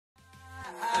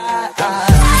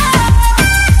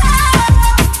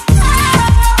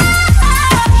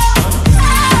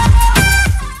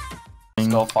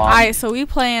go farm. Alright, so we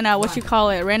playing what you call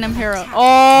it, random hero.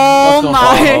 Oh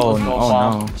my! Oh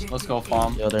no. Let's go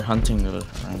farm. Yo, they're hunting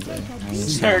around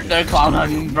there. They're clown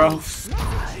hunting, bro.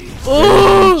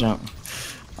 Oh!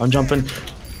 I'm jumping.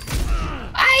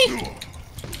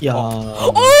 Yeah.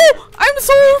 Oh! I'm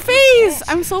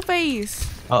so phased.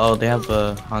 Uh oh, they have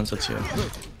Hanzo too.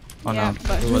 Oh Yeah, no,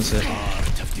 but who was it?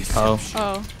 Oh,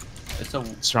 It's a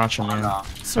Sriracha man.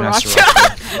 Sriracha.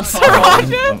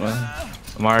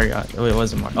 Sriracha. Mario. Wait, it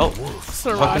wasn't Mario. Oh,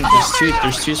 fucking, Sriracha.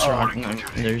 there's two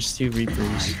Sriracha. There's two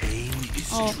Reapers.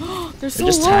 Oh, they're so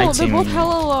just low. tag They're both teaming.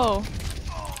 hella low.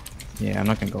 Yeah, I'm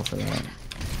not gonna go for that.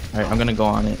 Alright, I'm gonna go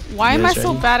on it. Why am I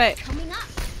so bad at?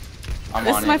 I'm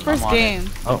This on is my it, first I'm on game.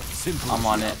 it. Oh, I'm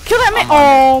on it. Kill that man! I'm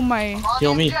on Oh my!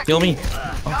 heal me, heal me.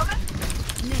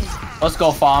 Let's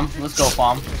go farm. Let's go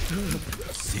farm.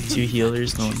 Two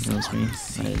healers, no one heals me.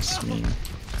 Nice, me.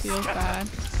 Feels bad.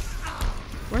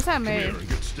 Where's that maid?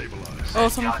 Oh,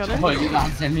 someone killed Oh, her. you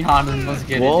got Zenyatta. Let's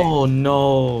get Whoa,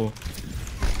 no.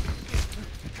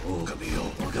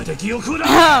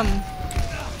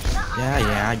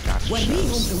 Yeah, I got you.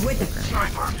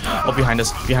 Oh, behind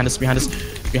us.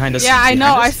 Yeah, I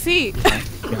know. I see.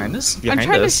 Behind us? I'm Behind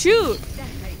trying us? to shoot.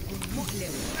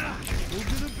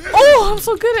 Oh, I'm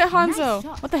so good at Hanzo.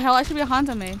 What the hell? I should be a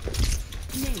Hanzo main.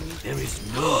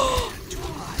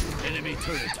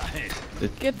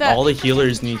 Get that. All the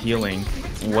healers need healing.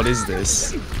 What is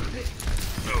this?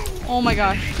 Oh my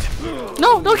gosh.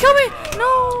 No, don't kill me.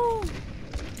 No.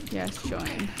 Yes,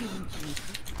 join.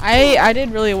 I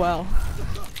did really well.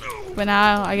 But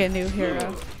now I get new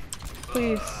hero.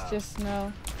 Please, just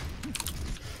no.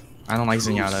 I don't like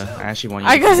Zenyatta. I actually want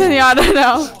you I to got Zenyatta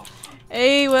now.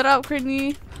 Hey, what up,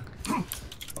 Courtney?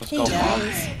 Let's go farm.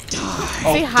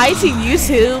 Say hi to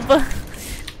YouTube.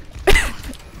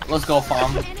 Let's go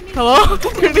farm. Hello,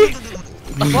 Courtney?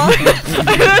 What? I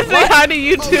didn't say hi to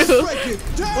YouTube.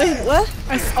 Wait, what?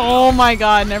 Oh my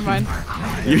god, never mind.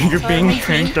 You're being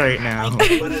pranked right now.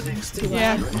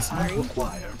 Yeah.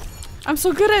 I'm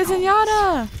so good at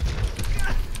Zenyatta.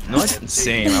 No, it's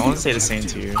insane. I want to say the same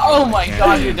to you. Oh my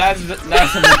god, dude, that's a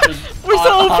We're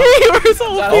so OP. We're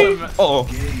so OP. Oh,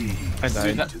 I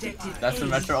died. That's the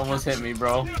Metro almost hit me,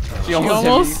 bro. She She almost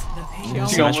almost.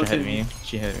 She almost hit me.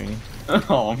 She hit me.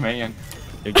 Oh man.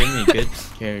 You're giving me a good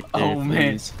character. Oh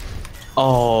man. please.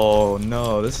 Oh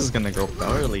no, this is gonna go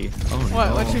poorly. Oh What?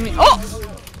 no. What you mean? Oh.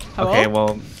 Hello? Okay,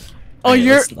 well. Oh, okay,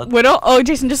 you're let's Widow. Oh,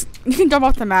 Jason, just you can jump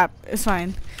off the map. It's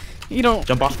fine. You don't.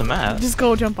 jump off the map. Just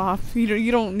go jump off.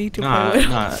 You don't need to Nah, play.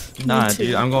 nah,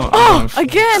 dude. I'm going. Oh,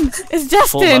 again! It's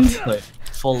Full left destined. click.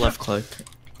 Full left click.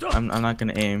 I'm not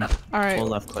gonna aim. All right. Full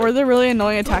left click. We're the really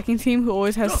annoying attacking team who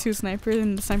always has two snipers,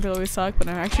 and the snipers always suck. But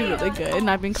I'm actually really good, and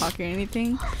I've been conquering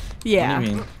anything. Yeah. What do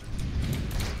you mean?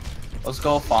 Let's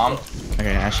go farm.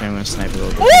 Okay, actually, I'm gonna snipe a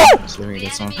little Woo! bit. So we can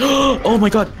get some. Oh my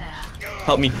god!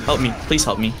 Help me! Please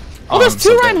help me! Oh, there's I'm two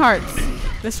so dead. Reinhardts.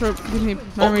 This gives me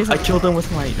memories. I killed him with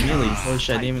my melee. Holy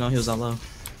shit! I didn't even know he was that low.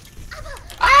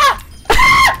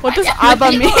 What does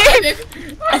ABBA mean?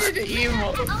 I did the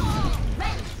emo.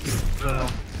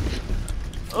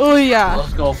 Oh yeah.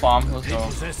 Let's go farm. Let's go.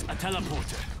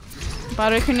 By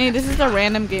the way, Courtney, this is the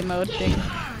random game mode thing.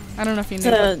 I don't know if you knew.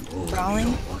 The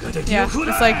brawling? Yeah,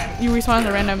 it's like you respawn as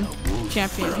a random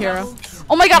champion hero.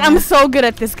 Oh my god, I'm so good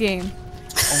at this game.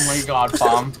 Oh my god,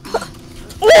 farm.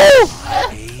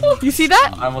 Oh! You see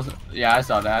that? I almost. Yeah, I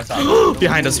saw that. I saw that.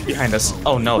 Behind us.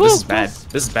 Oh no, this is bad.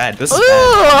 This is bad.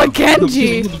 Ooh,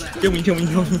 Genji. Kill me.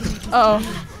 Uh oh.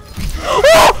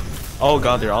 Oh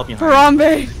god, they're all behind.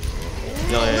 Harambe.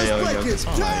 Yo. This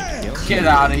one, like, heal. Get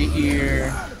out of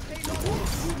here.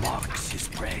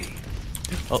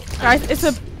 Oh, Guys, it's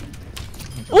a.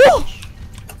 Ooh!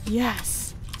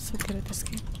 Yes. So good at this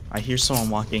game. I hear someone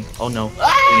walking. Oh no.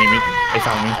 They need me. They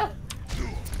found me.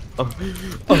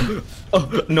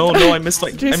 Oh, no, I missed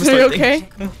my. Jason, I missed are my you thing. okay?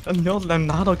 No, I'm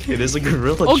not okay. There's a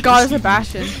gorilla. Oh god, there's a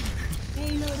chasing me.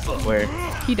 Bastion. Where?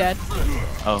 He dead.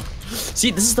 Oh.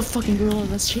 See, this is the fucking gorilla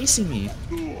that's chasing me.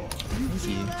 Where is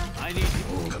he?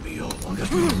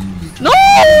 No!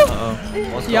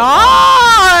 Uh-oh.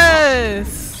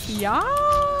 Yes! Yes!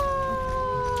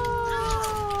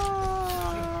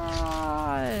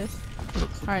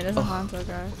 Alright, there's a Hanzo,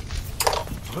 guys.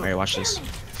 Alright, watch this.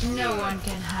 No one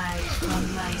can hide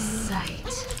from my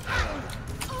sight.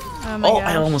 Oh my Oh, gosh.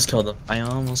 I almost killed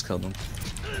him.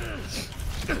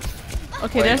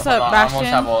 Okay, Wait, there's a hold on, I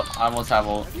Bastion. almost have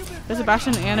ult. There's a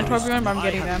Bastion and a Torbjorn, but I'm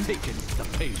getting them.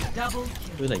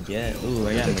 Who did I get? Ooh,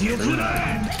 I got McCree.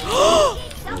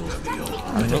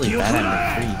 I'm really bad at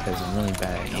McCree because I'm really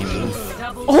bad at aiming.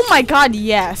 Oh my god,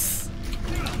 yes!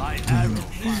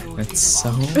 That's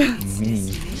so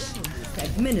mean.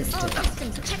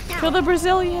 Kill the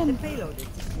Brazilian.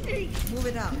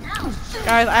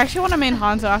 Guys, I actually want to main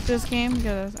Hanzo after this game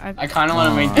because I kind of want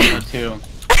to make Dino too.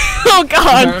 Oh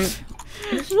god!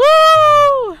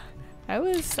 Woo! That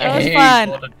was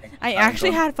fun. I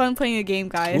actually had fun playing the game,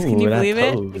 guys. Can you believe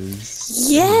it?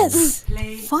 Yes.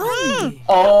 Fun.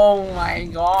 Oh my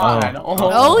god.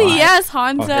 Oh yes, Oh,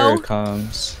 here it Hanzo.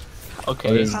 comes.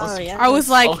 Okay. Oh, yeah. I was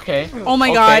like, Okay. oh my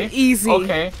Okay. god, easy.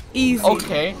 Okay. Easy.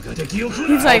 Okay.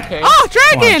 He's like, Okay. oh,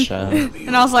 Come on, dragon! Chev.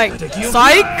 And I was like,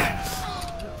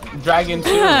 psych! Dragon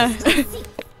 2.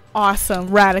 Awesome,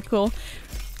 radical.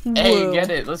 Hey, Whoa.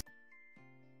 get it. Let's.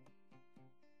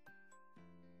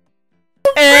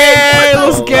 Hey,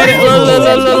 let's get it.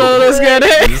 Let's get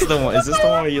it. Is this the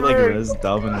one where you like res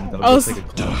dub and then Oh, it's like a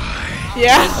cool?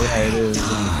 Yeah. Yeah, it is.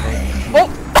 Oh.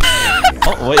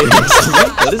 Oh wait,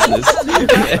 what is this?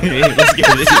 Let's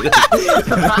get it.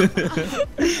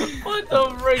 What the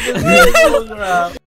frick is this?